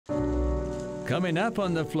Coming up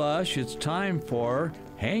on The Flush, it's time for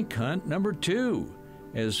Hank Hunt number 2,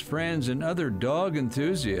 as friends and other dog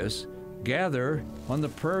enthusiasts gather on the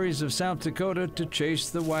prairies of South Dakota to chase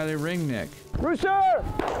the wily ringneck. Rooster!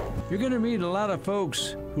 You're going to meet a lot of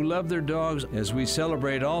folks who love their dogs as we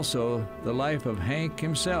celebrate also the life of Hank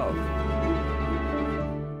himself.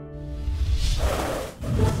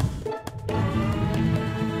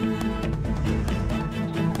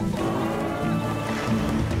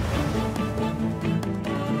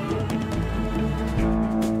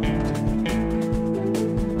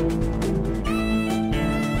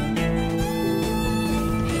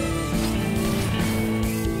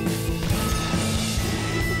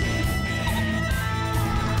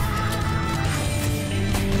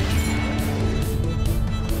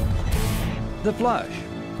 The Flush,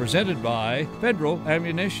 presented by Federal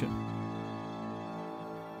Ammunition.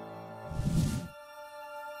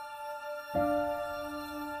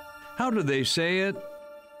 How do they say it?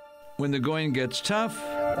 When the going gets tough,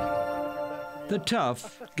 the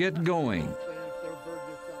tough get going.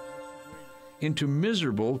 Into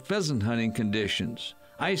miserable pheasant hunting conditions.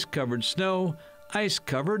 Ice-covered snow,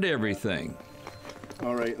 ice-covered everything.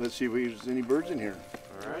 All right, let's see if there's any birds in here.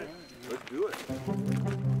 All right, let's do it.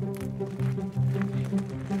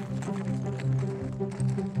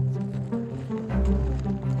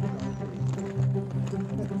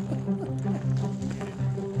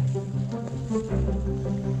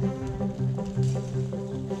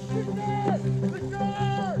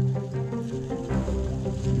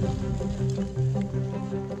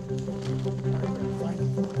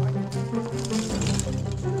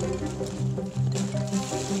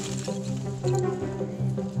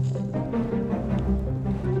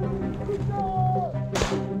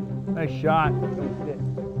 Nice shot. Is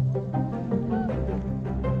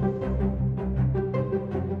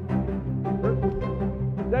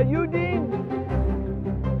that you, Dean?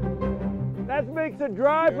 That makes a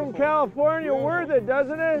drive from California worth it,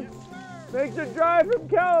 doesn't it? Makes a drive from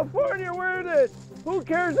California worth it. Who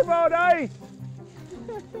cares about ice?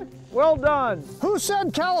 Well done. Who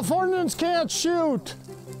said Californians can't shoot?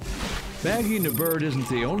 Bagging a bird isn't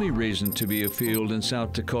the only reason to be afield in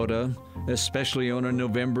South Dakota, especially on a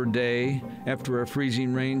November day after a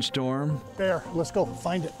freezing rainstorm. There, let's go,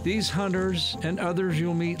 find it. These hunters and others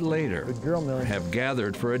you'll meet later Good girl, Millie. have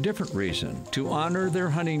gathered for a different reason, to honor their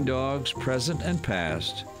hunting dogs, present and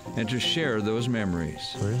past, and to share those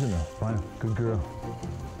memories. Where is it now? Find it. Good girl.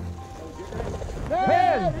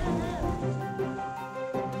 Head!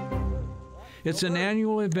 It's an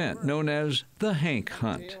annual event known as the Hank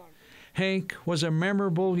Hunt. Hank was a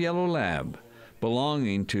memorable yellow lab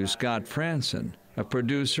belonging to Scott Fransen, a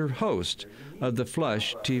producer-host of the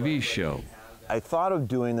Flush TV show. I thought of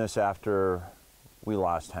doing this after we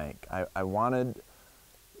lost Hank. I wanted,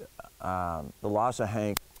 the loss of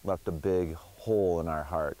Hank left a big hole in our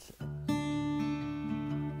hearts.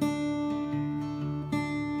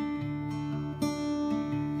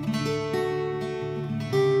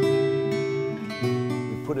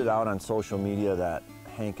 We put it out on social media that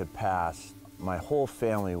Hank had passed. My whole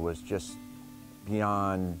family was just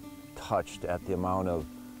beyond touched at the amount of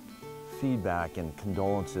feedback and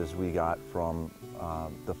condolences we got from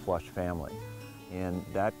the Flush family. And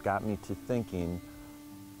that got me to thinking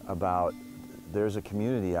about there's a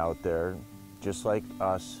community out there just like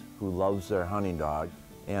us who loves their hunting dog.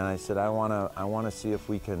 And I said, I wanna see if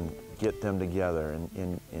we can get them together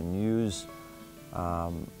and use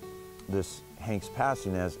this Hank's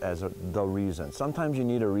passing as the reason. Sometimes you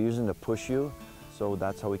need a reason to push you, so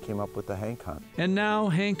that's how we came up with the Hank Hunt. And now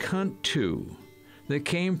Hank Hunt 2, that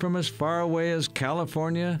came from as far away as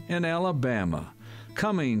California and Alabama,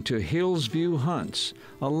 coming to Hillsview Hunts,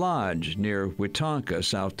 a lodge near Wetonka,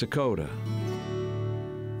 South Dakota.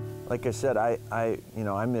 Like I said,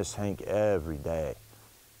 I miss Hank every day,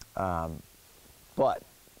 but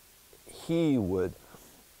he would.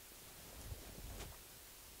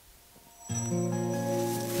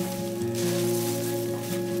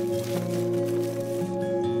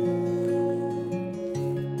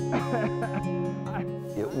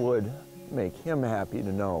 It would make him happy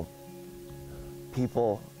to know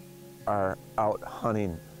people are out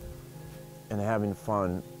hunting and having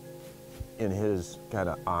fun in his kind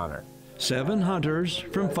of honor. 7 hunters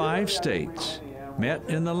from 5 states met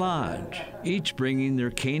in the lodge, each bringing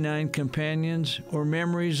their canine companions or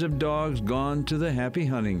memories of dogs gone to the happy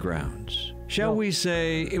hunting grounds. Shall we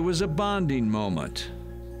say it was a bonding moment,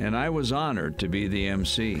 and I was honored to be the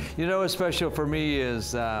MC. You know what's special for me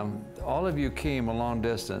is all of you came a long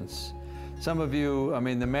distance. Some of you, I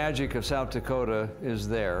mean, the magic of South Dakota is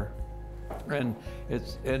there, and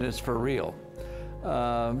it's for real.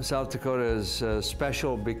 South Dakota is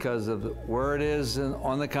special because of where it is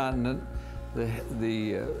on the continent,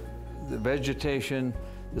 the vegetation,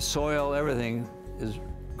 the soil, everything is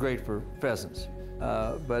great for pheasants.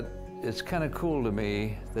 But it's kind of cool to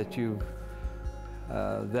me that you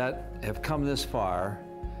that have come this far,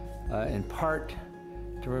 in part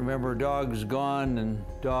to remember dogs gone and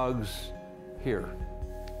dogs here.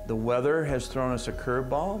 The weather has thrown us a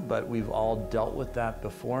curveball, but we've all dealt with that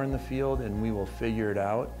before in the field, and we will figure it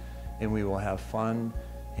out, and we will have fun.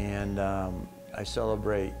 And I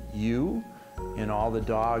celebrate you and all the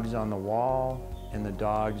dogs on the wall and the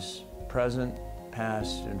dogs present,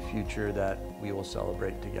 past, and future that we will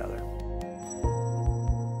celebrate together.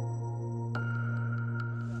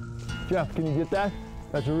 Jeff, can you get that?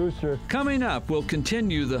 That's a rooster. Coming up, we'll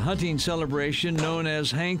continue the hunting celebration known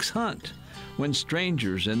as Hank's Hunt, when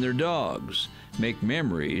strangers and their dogs make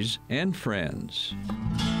memories and friends.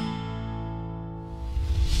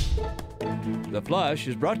 The Flush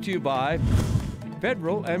is brought to you by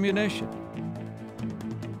Federal Ammunition,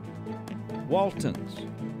 Walton's,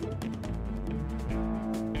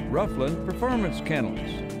 Rufflin Performance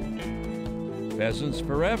Kennels, Pheasants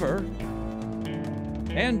Forever,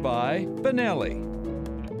 and by Benelli.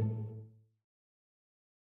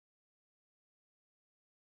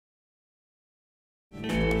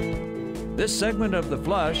 This segment of The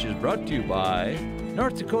Flush is brought to you by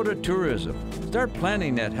North Dakota Tourism. Start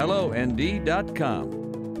planning at hellond.com.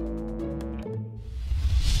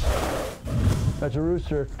 That's a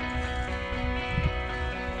rooster.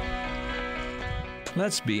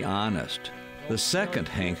 Let's be honest. The second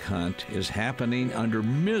Hank hunt is happening under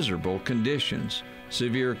miserable conditions,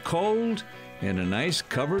 severe cold, and a nice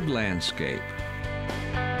covered landscape.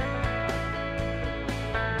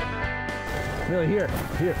 Really, here.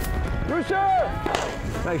 Rooster!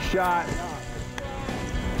 Nice shot. Here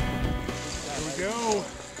we go.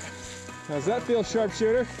 How's that feel,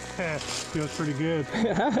 sharpshooter? Feels pretty good.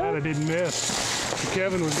 Glad I didn't miss.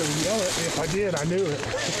 Kevin was going to yell at me if I did. I knew it.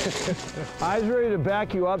 I was ready to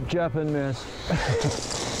back you up, Jeff, and miss.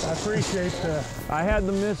 I appreciate that. I had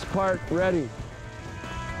the miss part ready.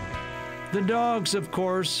 The dogs, of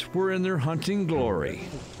course, were in their hunting glory.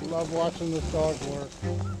 Love watching this dog work.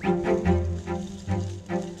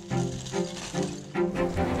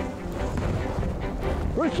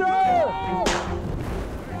 Rooster!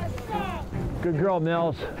 Good girl,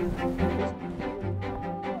 Nels.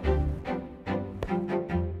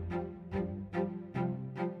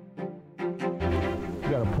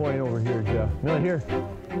 Got a point over here, Jeff. Millie, here.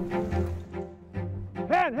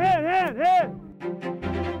 Hand!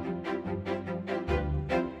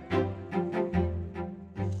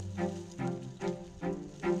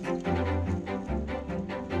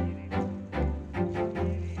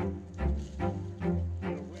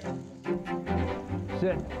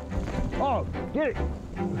 Sit. Oh, get it.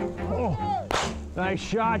 Oh, nice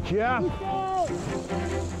shot, Jeff.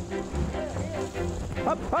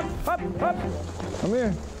 Up. Come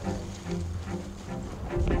here.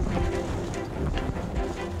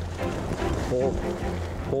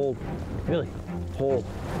 Hold. Really, hold.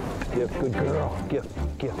 Give, good girl. Give.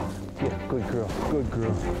 Good girl. Good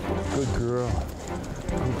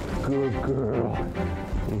girl.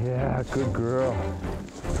 Yeah, good girl.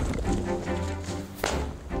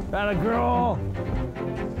 Atta girl!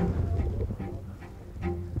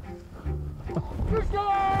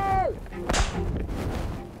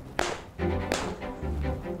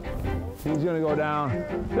 He's gonna go down.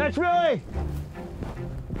 That's Billy!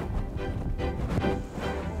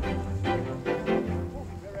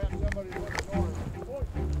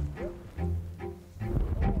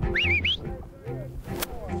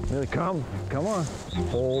 Billy, come on.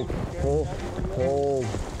 Hold.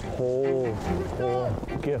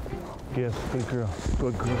 Give, good girl.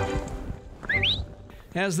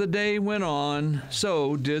 As the day went on,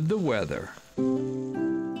 so did the weather.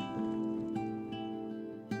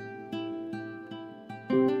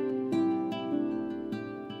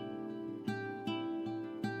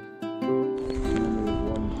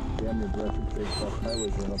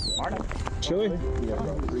 Chili?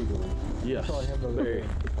 Yes.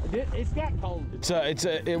 It's got cold.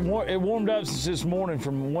 It warmed up since this morning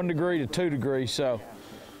from 1 degree to 2 degrees.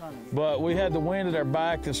 But we had the wind at our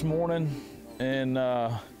back this morning, and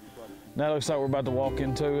now it looks like we're about to walk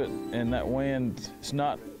into it. And that wind, it's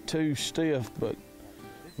not too stiff, but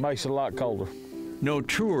makes it a lot colder. No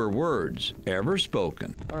truer words ever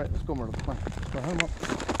spoken. All right, let's go, Myrtle. Come on. Let's go, hunt 'em up.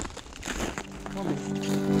 Come on.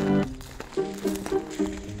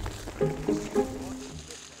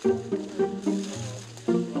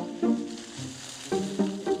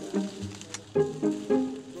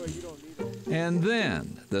 And then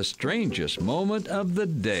the strangest moment of the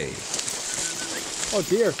day. Oh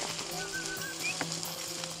dear.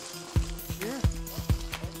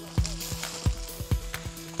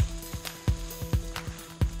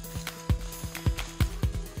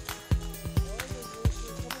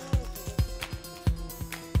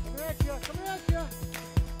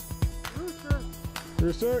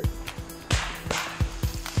 Rooster.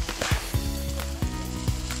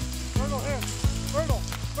 Myrtle here. Myrtle.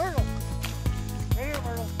 Myrtle. Right here,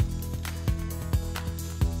 Myrtle.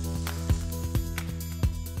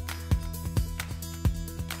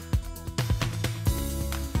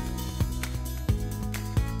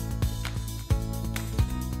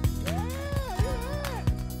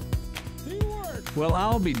 Well,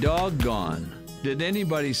 I'll be doggone. Did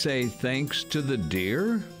anybody say thanks to the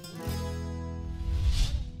deer?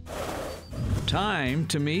 Time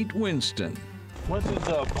to meet Winston. Winston's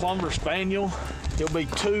a Clumber Spaniel. He'll be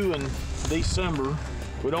 2 in December.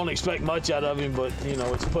 We don't expect much out of him, but you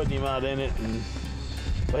know, it's putting him out in it.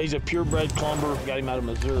 But he's a purebred Clumber. Got him out of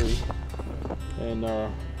Missouri. And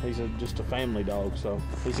he's just a family dog, so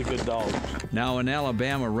he's a good dog. Now an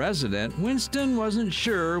Alabama resident, Winston wasn't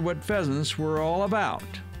sure what pheasants were all about,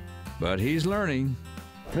 but he's learning.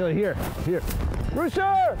 Really, here.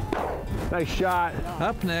 Rooster! Nice shot.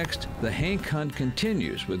 Up next, the Hank hunt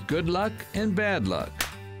continues with good luck and bad luck.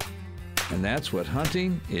 And that's what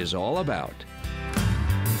hunting is all about.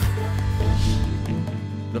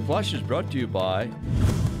 The Flush is brought to you by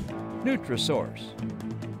Nutrisource,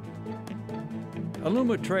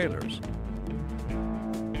 Aluma Trailers,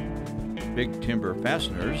 Big Timber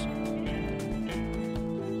Fasteners,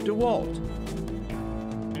 DeWalt,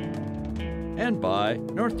 and by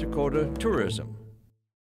North Dakota Tourism.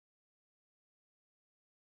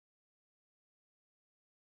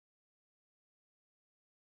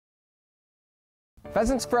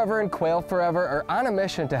 Pheasants Forever and Quail Forever are on a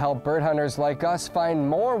mission to help bird hunters like us find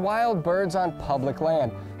more wild birds on public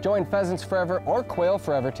land. Join Pheasants Forever or Quail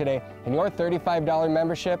Forever today, and your $35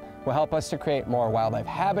 membership will help us to create more wildlife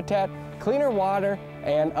habitat, cleaner water,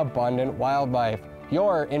 and abundant wildlife.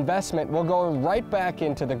 Your investment will go right back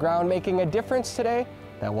into the ground, making a difference today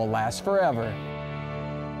that will last forever.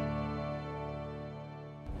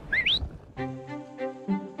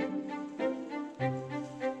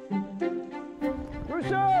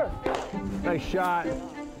 Nice shot.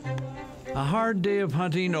 A hard day of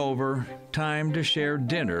hunting over, time to share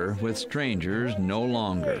dinner with strangers no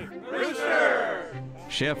longer. Rooster!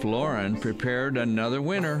 Chef Lauren prepared another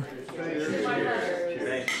winner. Thank you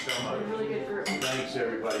so much. Thanks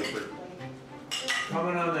everybody for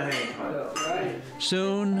coming on the Hank hunt.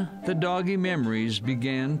 Soon, the doggy memories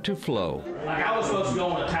began to flow. Like, I was supposed to go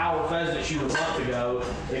on a tower pheasant shoot a month ago.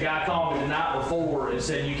 The guy called me the night before and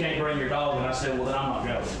said, "You can't bring your dog." And I said, "Well, then I'm not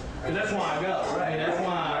going." Because that's why I go. Right? That's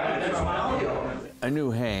why I go. I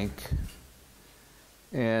knew Hank,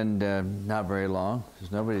 and not very long,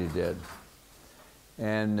 because nobody did.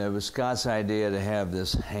 And it was Scott's idea to have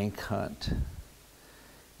this Hank hunt.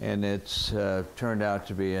 And it's turned out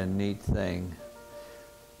to be a neat thing.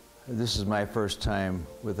 This is my first time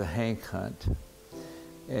with a Hank hunt.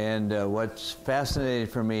 And what's fascinating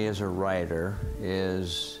for me as a writer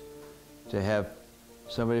is to have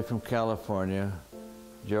somebody from California,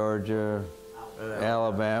 Georgia,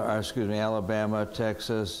 Alabama,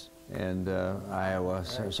 Texas, and Iowa.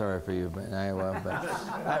 Sorry for you, but in Iowa. But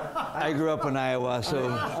I grew up in Iowa, so.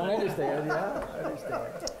 I understand, yeah, I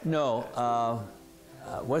understand. No,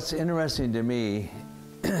 what's interesting to me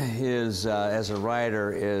is, as a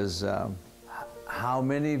writer, is how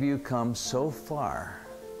many of you come so far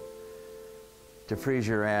to freeze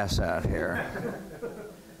your ass out here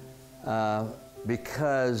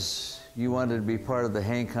because you wanted to be part of the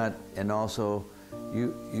Hank hunt, and also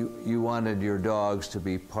you wanted your dogs to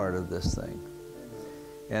be part of this thing,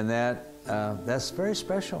 and that's very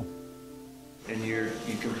special. And you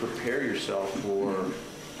can prepare yourself for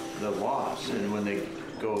the loss, and when they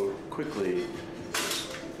go quickly, it's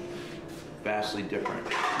vastly different.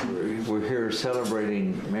 We're here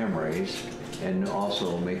celebrating memories and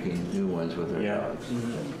also making new ones with our dogs.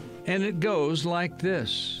 Mm-hmm. And it goes like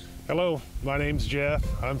this. Hello, my name's Jeff.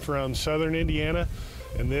 I'm from southern Indiana,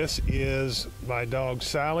 and this is my dog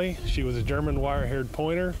Sally. She was a German wire-haired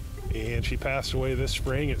pointer, and she passed away this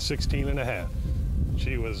spring at 16 and a half.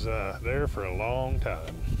 She was there for a long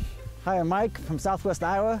time. Hi, I'm Mike from Southwest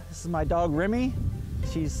Iowa. This is my dog Remy.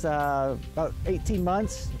 She's about 18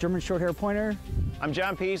 months, German short-hair pointer. I'm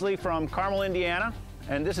John Peasley from Carmel, Indiana,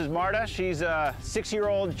 and this is Marta. She's a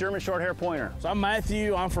 6-year-old German short-hair pointer. So I'm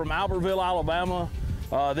Matthew. I'm from Albertville, Alabama.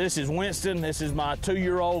 This is Winston. This is my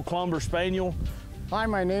 2-year-old Clumber Spaniel. Hi,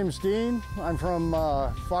 my name's Dean. I'm from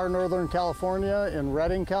far northern California in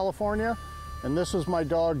Redding, California. And this is my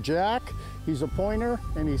dog, Jack. He's a pointer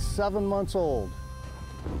and he's 7 months old.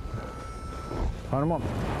 Hunt him up.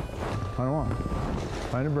 Hunt him up.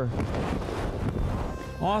 Find a bird.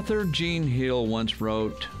 Author Gene Hill once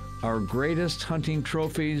wrote, "Our greatest hunting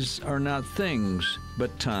trophies are not things,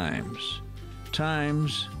 but times.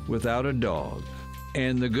 Times without a dog,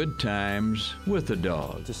 and the good times with a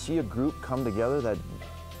dog." To see a group come together that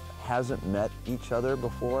hasn't met each other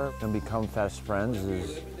before and become fast friends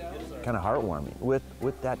is kind of heartwarming.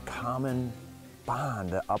 With that common bond,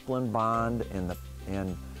 the upland bond,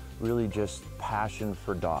 and really just passion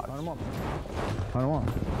for dogs. Hunt him up. Hunt him up.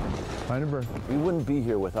 Find a bird. We wouldn't be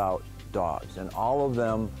here without dogs, and all of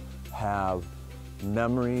them have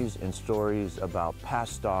memories and stories about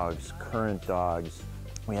past dogs, current dogs.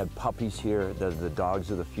 We had puppies here, the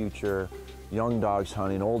dogs of the future, young dogs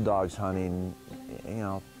hunting, old dogs hunting. You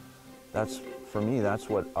know, for me, that's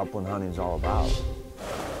what upland hunting is all about.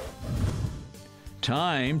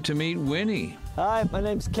 Time to meet Winnie. Hi, my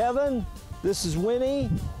name's Kevin. This is Winnie.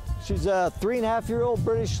 She's a 3.5-year-old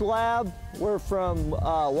British Lab. We're from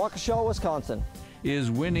Waukesha, Wisconsin.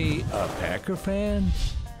 Is Winnie a Packer fan?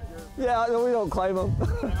 Yeah, no, we don't claim them.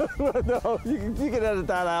 No, you can edit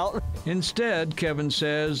that out. Instead, Kevin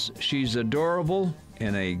says she's adorable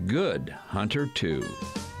and a good hunter too.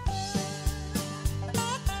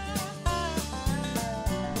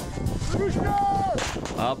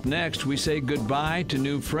 Up next, we say goodbye to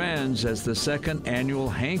new friends as the second annual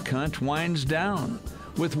Hank Hunt winds down,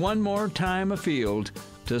 with one more time afield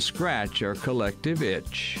to scratch our collective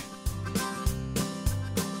itch.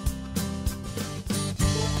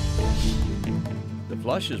 The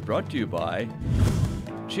Flush is brought to you by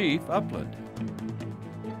Chief Upland,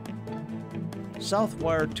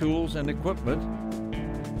 Southwire Tools and Equipment,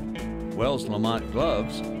 Wells Lamont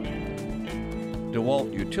Gloves,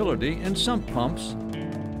 DeWalt Utility and Sump Pumps,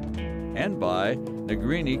 and by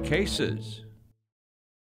Negrini Cases.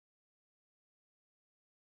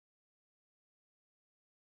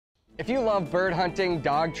 If you love bird hunting,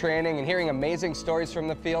 dog training, and hearing amazing stories from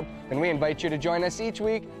the field, then we invite you to join us each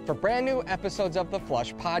week for brand new episodes of the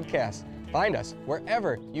Flush Podcast. Find us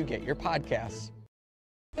wherever you get your podcasts.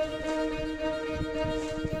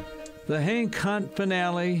 The Hank Hunt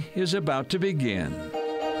finale is about to begin.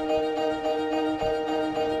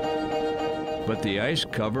 But the ice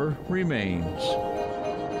cover remains.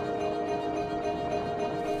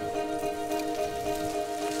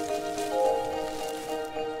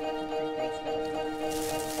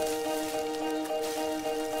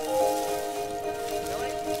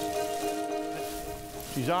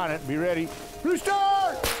 She's on it. Be ready. Rooster!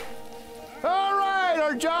 All right,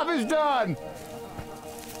 our job is done.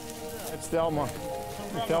 That's Thelma.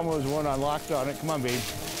 Thelma was the one I locked on it. Come on, babe.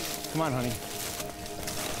 Come on, honey.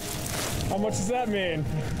 How much does that mean?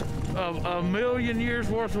 A million years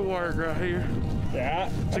worth of work right here. Yeah.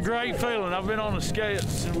 It's a great feeling. I've been on the scales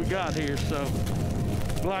since we got here, so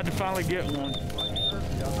glad to finally get one.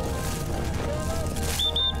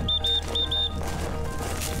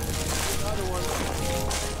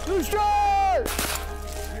 Rooster!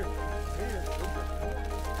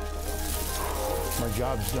 My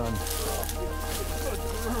job's done.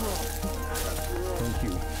 Thank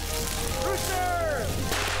you. Rooster!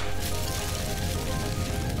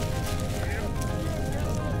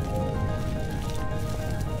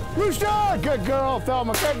 Rooster! Good girl,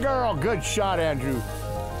 Thelma. Good girl. Good shot, Andrew.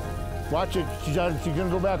 Watch it. She's gonna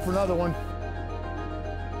go back for another one.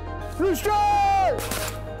 Rooster!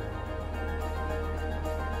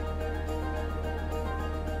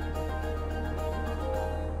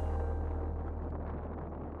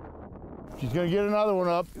 She's gonna get another one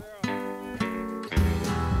up.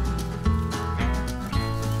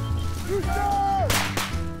 Rooster!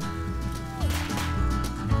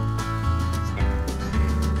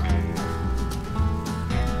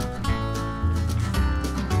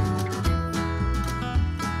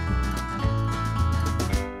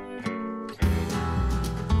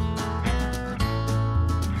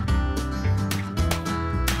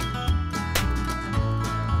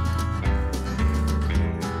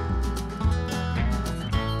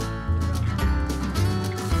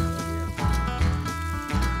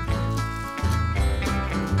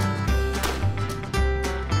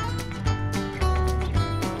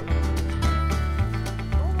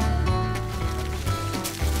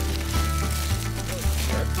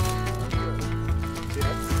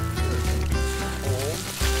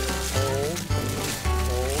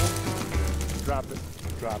 Drop it,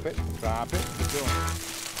 drop it, drop it. Keep going.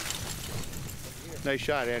 Nice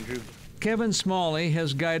shot, Andrew. Kevin Smalley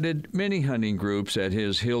has guided many hunting groups at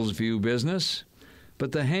his Hillsview business,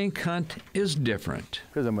 but the Hank hunt is different.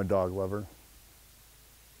 Because I'm a dog lover.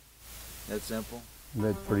 That's simple?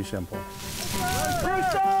 That's pretty simple.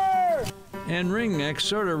 And ringnecks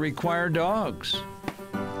sort of require dogs.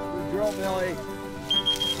 Good girl, Millie.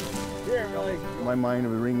 Here, Millie. In my mind, a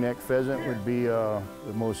ringneck pheasant would be the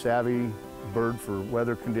most savvy bird for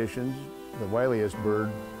weather conditions, the wiliest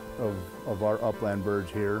bird of our upland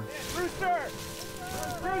birds here. Rooster!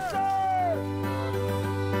 Rooster!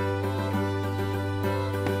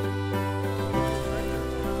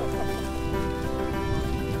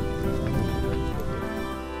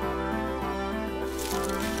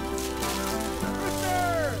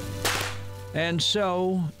 And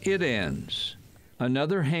so it ends.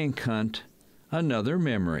 Another Hank hunt, another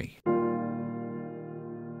memory.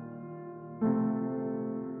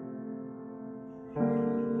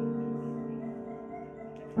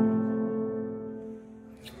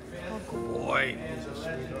 Boy.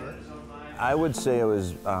 I would say it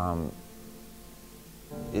was,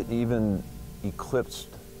 it even eclipsed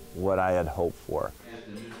what I had hoped for.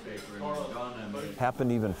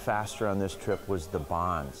 Happened even faster on this trip was the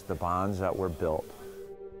bonds that were built.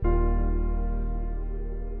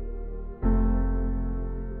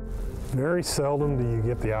 Very seldom do you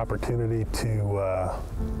get the opportunity to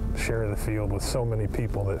share the field with so many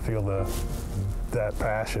people that feel that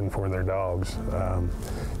passion for their dogs.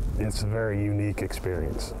 It's a very unique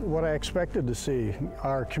experience. What I expected to see,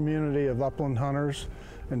 our community of upland hunters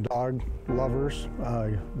and dog lovers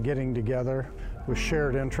getting together with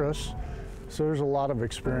shared interests. So there's a lot of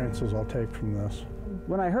experiences I'll take from this.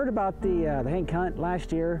 When I heard about the Hank hunt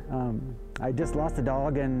last year, I just lost a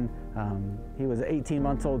dog, and he was 18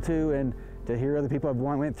 months old too, and to hear other people have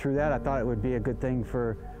went through that, I thought it would be a good thing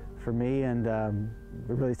for me, and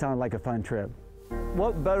it really sounded like a fun trip.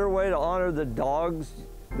 What better way to honor the dogs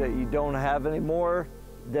that you don't have anymore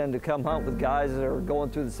than to come hunt with guys that are going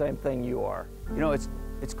through the same thing you are? You know,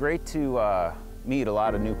 it's great to meet a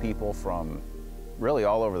lot of new people from really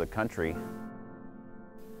all over the country.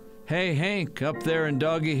 Hey, Hank, up there in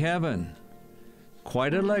doggy heaven.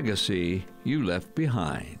 Quite a legacy you left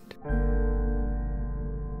behind.